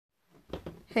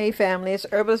Hey family, it's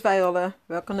Herbalist Viola.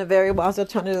 Welcome to Very Wise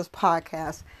Alternatives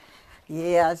Podcast.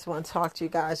 Yeah, I just want to talk to you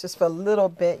guys just for a little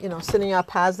bit, sending out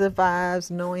positive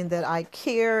vibes, knowing that I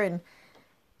care and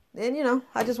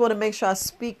I just want to make sure I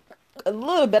speak a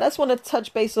little bit. I just want to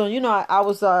touch base on, I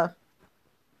was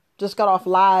just got off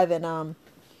live and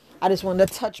I just wanted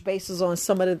to touch bases on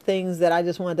some of the things that I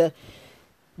just wanted to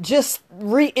just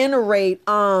reiterate.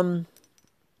 A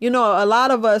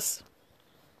lot of us,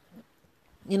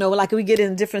 like we get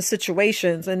in different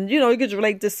situations and, you could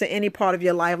relate this to any part of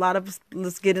your life. A lot of us,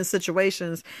 let's get in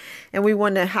situations and we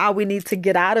wonder how we need to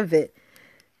get out of it.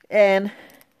 And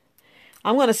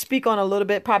I'm going to speak on a little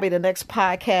bit, probably the next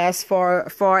podcast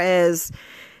far as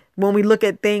when we look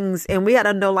at things and we got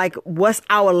to know like what's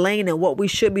our lane and what we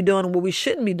should be doing and what we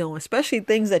shouldn't be doing, especially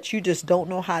things that you just don't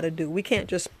know how to do. We can't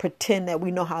just pretend that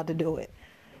we know how to do it.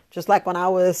 Just like when I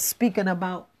was speaking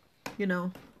about,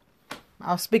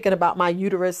 I was speaking about my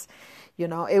uterus,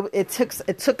 it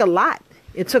took a lot.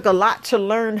 It took a lot to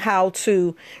learn how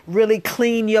to really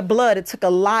clean your blood. It took a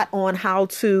lot on how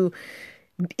to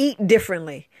eat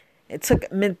differently. It took,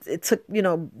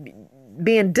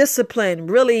 being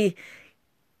disciplined, really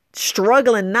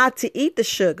struggling not to eat the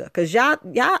sugar. Cause y'all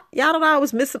don't know I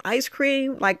was missing ice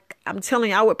cream. Like I'm telling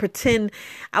you, I would pretend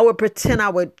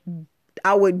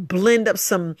I would blend up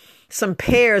some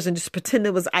pears and just pretend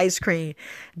it was ice cream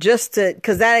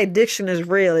because that addiction is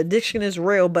real. Addiction is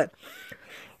real. But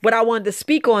what I wanted to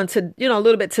speak on to, a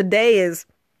little bit today is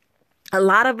a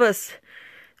lot of us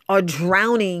are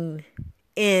drowning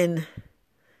in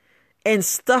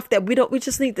stuff that we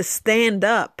just need to stand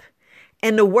up.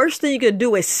 And the worst thing you could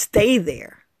do is stay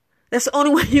there. That's the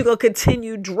only way you're going to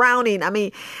continue drowning. I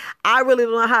mean, I really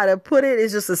don't know how to put it.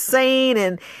 It's just a saying.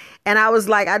 And I was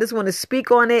like, I just want to speak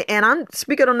on it. And I'm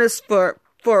speaking on this for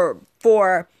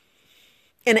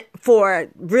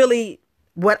really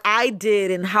what I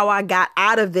did and how I got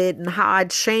out of it and how I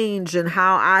changed and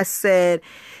how I said,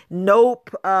 nope.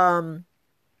 How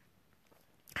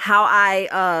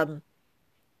I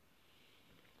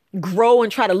grow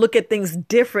and try to look at things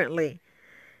differently.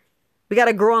 We got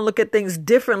to grow and look at things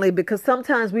differently because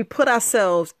sometimes we put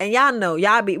ourselves, and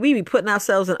we be putting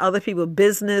ourselves in other people's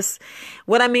business.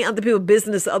 What I mean, other people's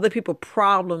business, other people's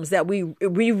problems that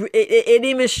it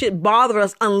even should bother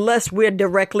us unless we're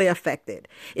directly affected.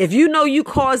 If you know you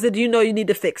caused it, you need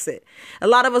to fix it. A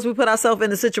lot of us, we put ourselves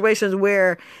in the situations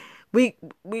where we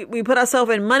put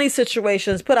ourselves in money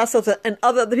situations, put ourselves in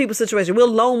other people's situations. We'll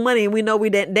loan money and we know we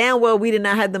did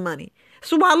not have the money.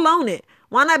 So why loan it?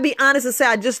 Why not be honest and say,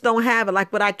 I just don't have it?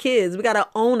 Like with our kids, we got to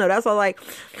own it. That's all. Like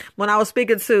when I was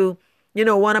speaking to,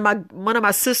 one of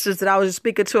my sisters that I was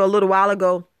speaking to a little while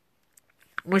ago,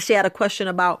 when she had a question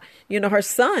about, her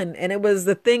son. And it was,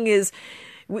 the thing is,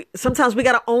 sometimes we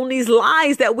got to own these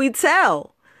lies that we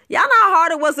tell. Y'all know how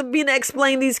hard it was to be to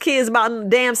explain these kids about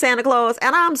damn Santa Claus.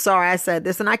 And I'm sorry I said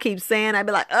this. And I keep saying, I'd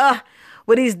be like,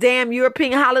 with these damn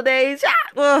European holidays.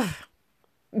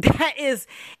 That is,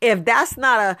 if that's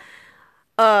not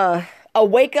a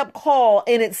wake up call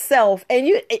in itself. And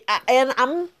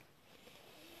I'm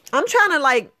trying to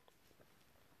like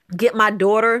get my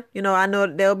daughter, I know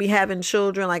they'll be having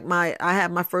children. Like I have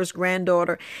my first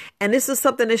granddaughter, and this is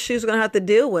something that she's going to have to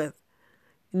deal with.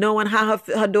 Knowing how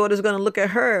her daughter's going to look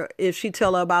at her if she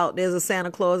tell her about there's a Santa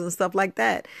Claus and stuff like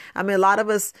that. I mean, a lot of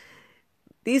us,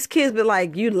 these kids be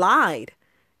like, you lied.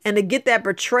 And to get that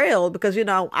betrayal, because,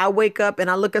 I wake up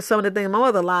and I look at some of the things my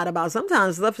mother lied about.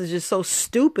 Sometimes stuff is just so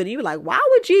stupid. You be like, why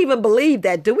would you even believe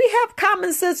that? Do we have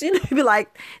common sense? You be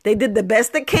like, they did the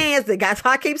best they can. That's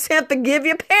why I keep saying forgive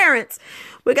your parents.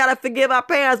 We got to forgive our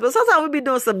parents. But sometimes we be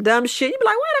doing some dumb shit. You be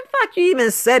like, why the fuck you even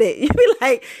said it? You be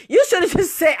like, you should have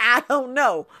just said, I don't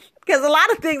know. Because a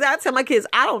lot of things I tell my kids,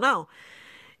 I don't know.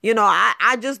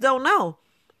 I just don't know.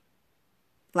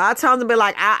 A lot of times they'll be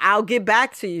like, I'll get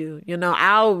back to you.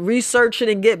 I'll research it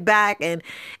and get back. And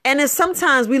then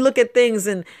sometimes we look at things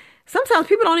and sometimes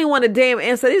people don't even want to damn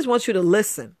answer. They just want you to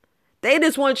listen. They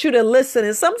just want you to listen.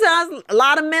 And sometimes a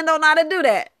lot of men don't know how to do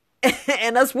that.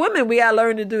 And us women, we got to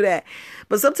learn to do that.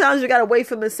 But sometimes you got to wait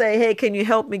for them to say, hey, can you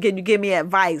help me? Can you give me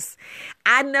advice?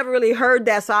 I never really heard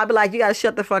that. So I'd be like, you got to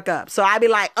shut the fuck up. So I'd be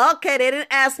like, okay, they didn't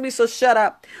ask me, so shut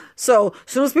up. So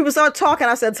as soon as people start talking,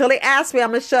 I said, until they ask me, I'm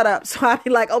going to shut up. So I'd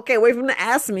be like, okay, wait for them to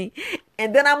ask me.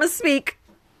 And then I'm going to speak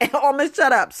or I'm going to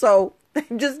shut up. So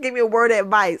just give me a word of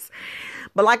advice.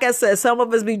 But like I said, some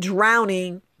of us be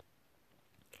drowning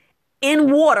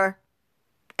in water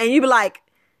and you be like,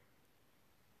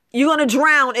 you're going to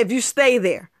drown if you stay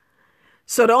there.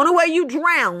 So the only way you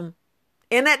drown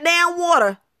in that damn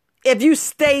water, if you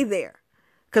stay there.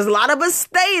 Because a lot of us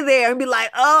stay there and be like,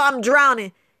 oh, I'm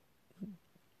drowning.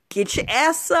 Get your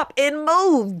ass up and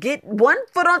move. Get one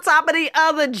foot on top of the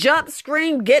other. Jump,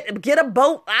 scream, get a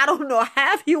boat. I don't know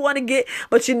how you want to get,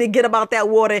 but you need to get about that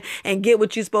water and get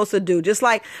what you're supposed to do. Just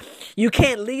like you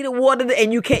can't lead a water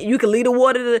and you can lead a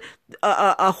water to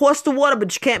a horse to water,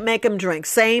 but you can't make him drink.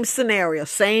 Same scenario,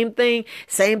 same thing.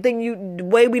 The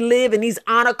way we live and these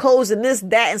honor codes and this,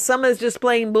 that, and some of us just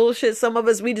plain bullshit. Some of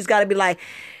us, we just got to be like,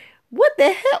 what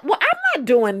the hell? Well, I'm not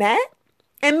doing that.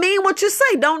 And mean what you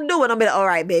say. Don't do it. I'm like, all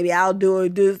right, baby, I'll do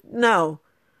it. No.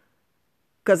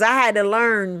 Because I had to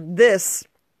learn this.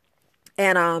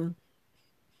 And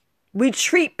we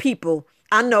treat people.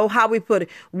 I know how we put it.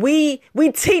 We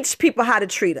teach people how to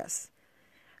treat us.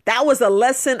 That was a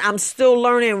lesson I'm still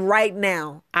learning right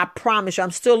now. I promise you, I'm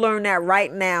still learning that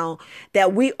right now.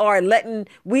 That we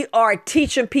are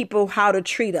teaching people how to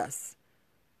treat us.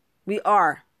 We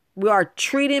are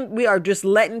just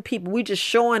letting people, we just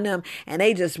showing them and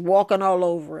they just walking all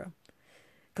over them.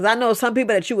 Because I know some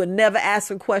people that you would never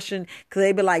ask a question because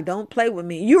they be like, don't play with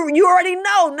me. You already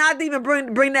know, not to even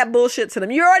bring that bullshit to them.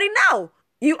 You already know.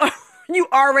 You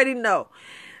already know.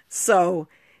 So,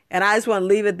 and I just want to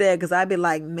leave it there because I'd be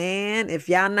like, man, if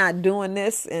y'all not doing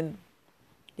this and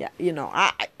yeah,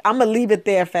 I'm going to leave it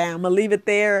there, fam. I'm going to leave it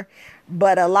there.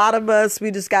 But a lot of us, we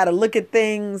just got to look at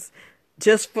things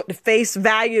just for the face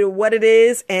value of what it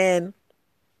is and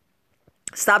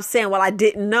stop saying, well, I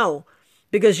didn't know,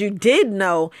 because you did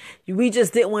know. We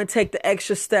just didn't want to take the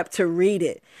extra step to read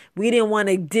it. We didn't want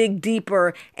to dig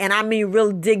deeper. And I mean,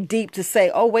 really dig deep to say,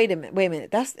 oh, wait a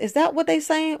minute. Is that what they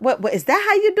saying? What is that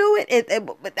how you do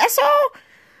it? That's all.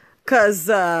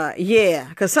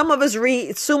 Cause some of us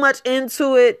read too much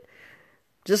into it.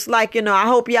 Just like, I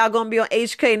hope y'all going to be on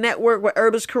HK Network with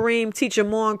Herbis Kareem teaching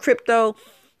more on crypto.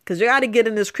 Because you got to get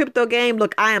in this crypto game.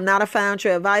 Look, I am not a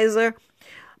financial advisor,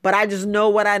 but I just know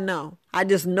what I know. I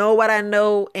just know what I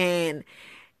know. And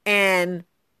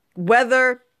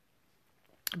whether,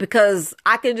 because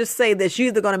I can just say that you're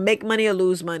either going to make money or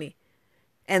lose money.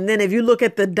 And then if you look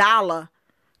at the dollar,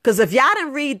 because if y'all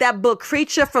didn't read that book,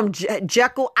 Creature from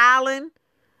Jekyll Island,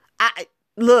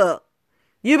 you'd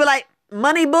be like,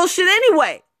 money bullshit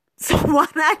anyway. So why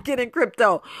not get in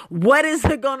crypto? What is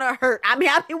it going to hurt? I mean,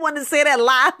 I didn't want to say that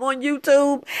live on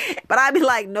YouTube, but I'd be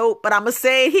like, nope, but I'm going to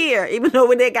say it here. Even though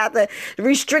when they got the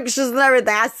restrictions and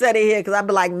everything, I said it here because I'd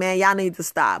be like, man, y'all need to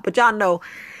stop. But y'all know,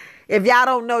 if y'all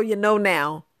don't know, you know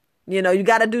now. You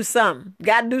got to do something. You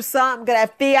got to do something. Got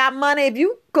that fiat money. If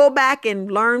you go back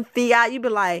and learn fiat, you be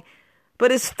like,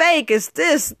 but it's fake. It's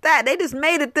this, that. They just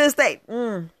made it this,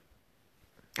 that.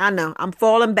 I know. I'm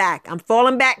falling back.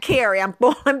 Carrie. I'm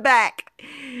falling back.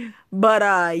 But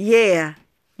yeah.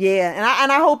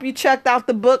 And I hope you checked out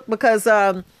the book because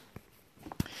the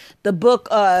book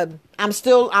I'm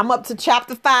up to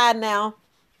chapter 5 now.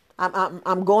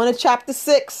 I'm going to chapter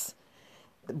 6.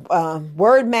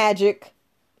 Word magic.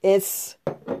 It's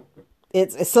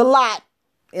a lot.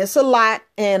 It's a lot.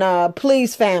 And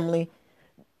please, family,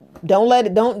 don't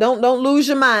lose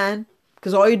your mind.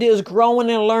 Because all you do is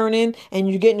growing and learning, and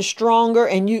you're getting stronger,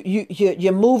 and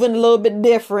you're moving a little bit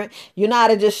different. You're not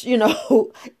to just, you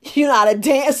know how to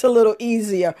dance a little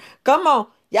easier. Come on.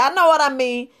 Y'all know what I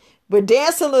mean. But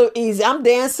dance a little easy. I'm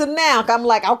dancing now. I'm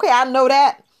like, okay, I know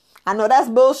that. I know that's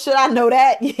bullshit. I know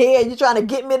that. Yeah, you're trying to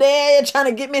get me there. You're trying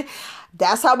to get me.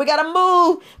 That's how we got to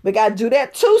move. We got to do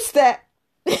that 2-step.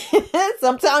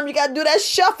 Sometimes you got to do that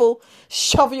shuffle.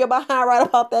 Shuffle your behind right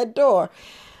about that door.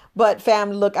 But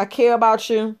family, look, I care about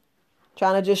you.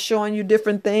 Trying to just showing you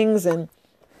different things. And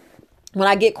when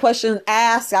I get questions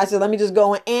asked, I said, let me just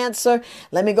go and answer.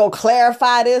 Let me go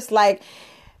clarify this. Like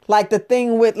the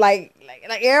thing with like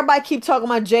everybody keep talking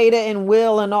about Jada and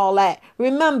Will and all that.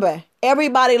 Remember,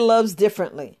 everybody loves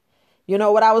differently.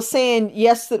 What I was saying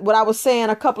what I was saying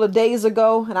a couple of days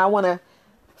ago, and I want to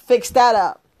fix that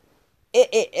up.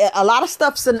 A lot of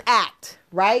stuff's an act,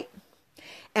 right?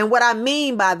 And what I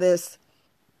mean by this,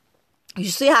 you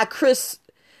see how Chris,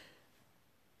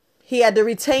 he had to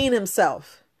retain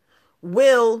himself.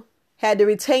 Will had to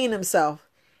retain himself.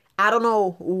 I don't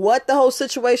know what the whole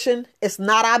situation. It's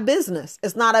not our business.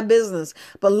 It's not our business.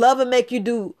 But love will make you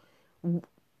do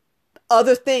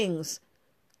other things.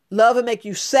 Love will make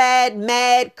you sad,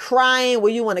 mad, crying,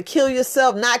 where you want to kill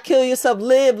yourself, not kill yourself,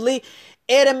 live.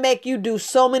 It'll make you do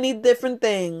so many different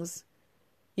things,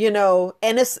 and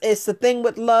it's the thing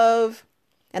with love.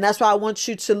 And that's why I want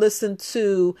you to listen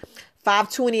to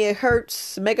 528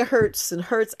 hertz, megahertz, and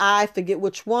hertz. I forget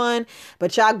which one,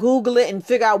 but y'all Google it and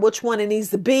figure out which one it needs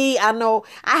to be. I know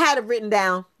I had it written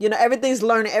down. Everything's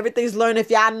learning. If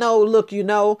y'all know, look,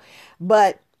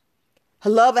 but her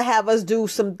love will have us do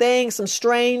some things, some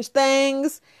strange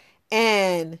things.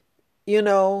 And,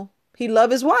 he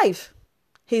loved his wife.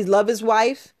 He loved his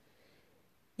wife.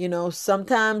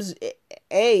 Sometimes,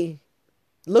 hey,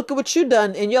 look at what you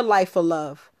done in your life for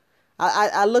love.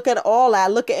 I look at I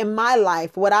look at in my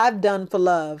life what I've done for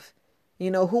love.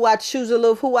 Who I choose to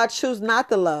love, who I choose not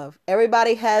to love.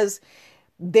 Everybody has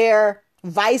their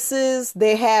vices.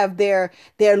 They have their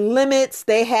limits.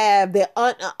 They have their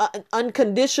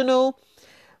unconditional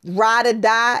ride or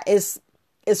die. It's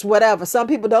whatever. Some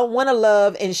people don't want to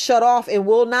love and shut off and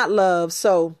will not love.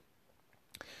 So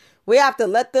we have to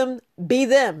let them be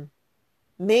them.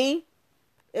 Me,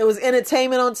 it was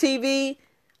entertainment on TV.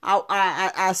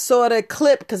 I saw the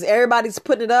clip because everybody's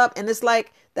putting it up, and it's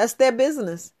like, that's their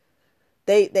business.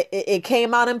 It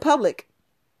came out in public.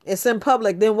 It's in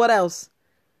public. Then what else?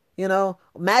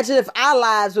 Imagine if our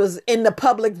lives was in the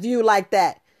public view like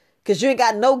that. Because you ain't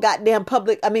got no goddamn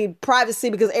privacy,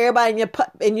 because everybody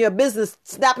in your business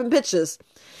snapping pictures.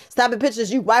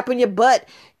 You wiping your butt,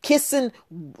 kissing,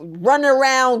 running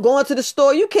around, going to the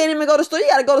store. You can't even go to the store. You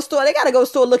got to go to the store. They got to go to the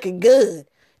store looking good.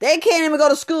 They can't even go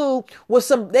to school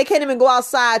they can't even go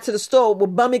outside to the store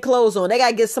with bummy clothes on. They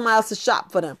got to get somebody else to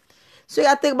shop for them. So you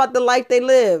got to think about the life they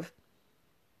live.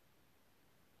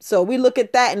 So we look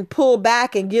at that and pull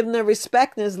back and give them the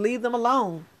respect and just leave them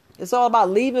alone. It's all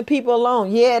about leaving people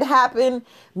alone. Yeah, it happened.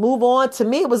 Move on. To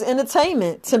me, it was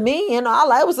entertainment. To me, it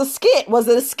was a skit. Was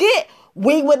it a skit?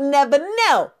 We would never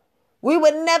know. We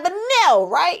would never know,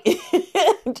 right?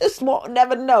 Just won't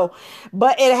never know.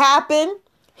 But it happened.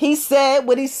 He said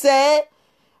what he said.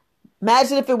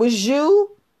 Imagine if it was you.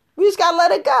 We just got to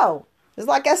let it go. It's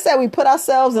like I said, we put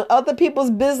ourselves in other people's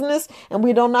business and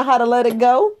we don't know how to let it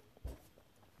go.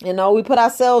 We put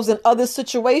ourselves in other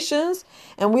situations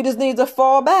and we just need to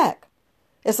fall back.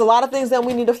 It's a lot of things that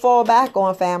we need to fall back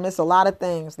on, family. It's a lot of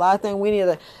things. A lot of things we need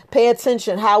to pay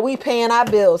attention. How we paying our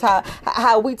bills.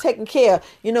 How we taking care.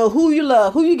 Who you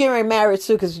love. Who you getting married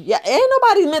to. Because ain't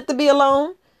nobody meant to be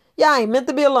alone. Y'all ain't meant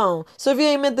to be alone. So if you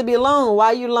ain't meant to be alone, why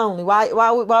are you lonely?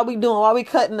 Why we doing? Why we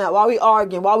cutting up? Why we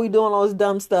arguing? Why we doing all this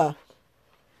dumb stuff?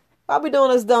 Why we doing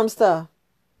this dumb stuff?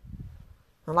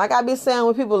 And like I be saying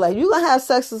with people, like, you gonna have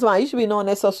sex with somebody, you should be knowing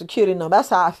their social security number. That's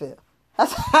how I feel.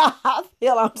 That's how I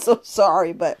feel. I'm so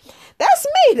sorry, but that's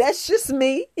me. That's just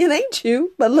me. It ain't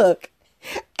you. But look,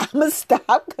 I'm gonna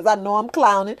stop because I know I'm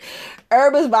clowning.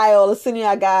 Herbis Viola, sending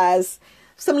y'all guys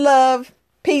some love,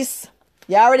 peace.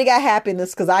 You already got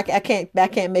happiness because I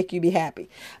can't make you be happy.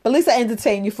 But at least I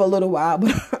entertain you for a little while.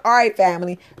 But all right,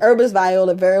 family. Herbis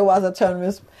Viola, Very Wise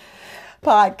Autonomous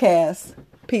Podcast.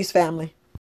 Peace, family.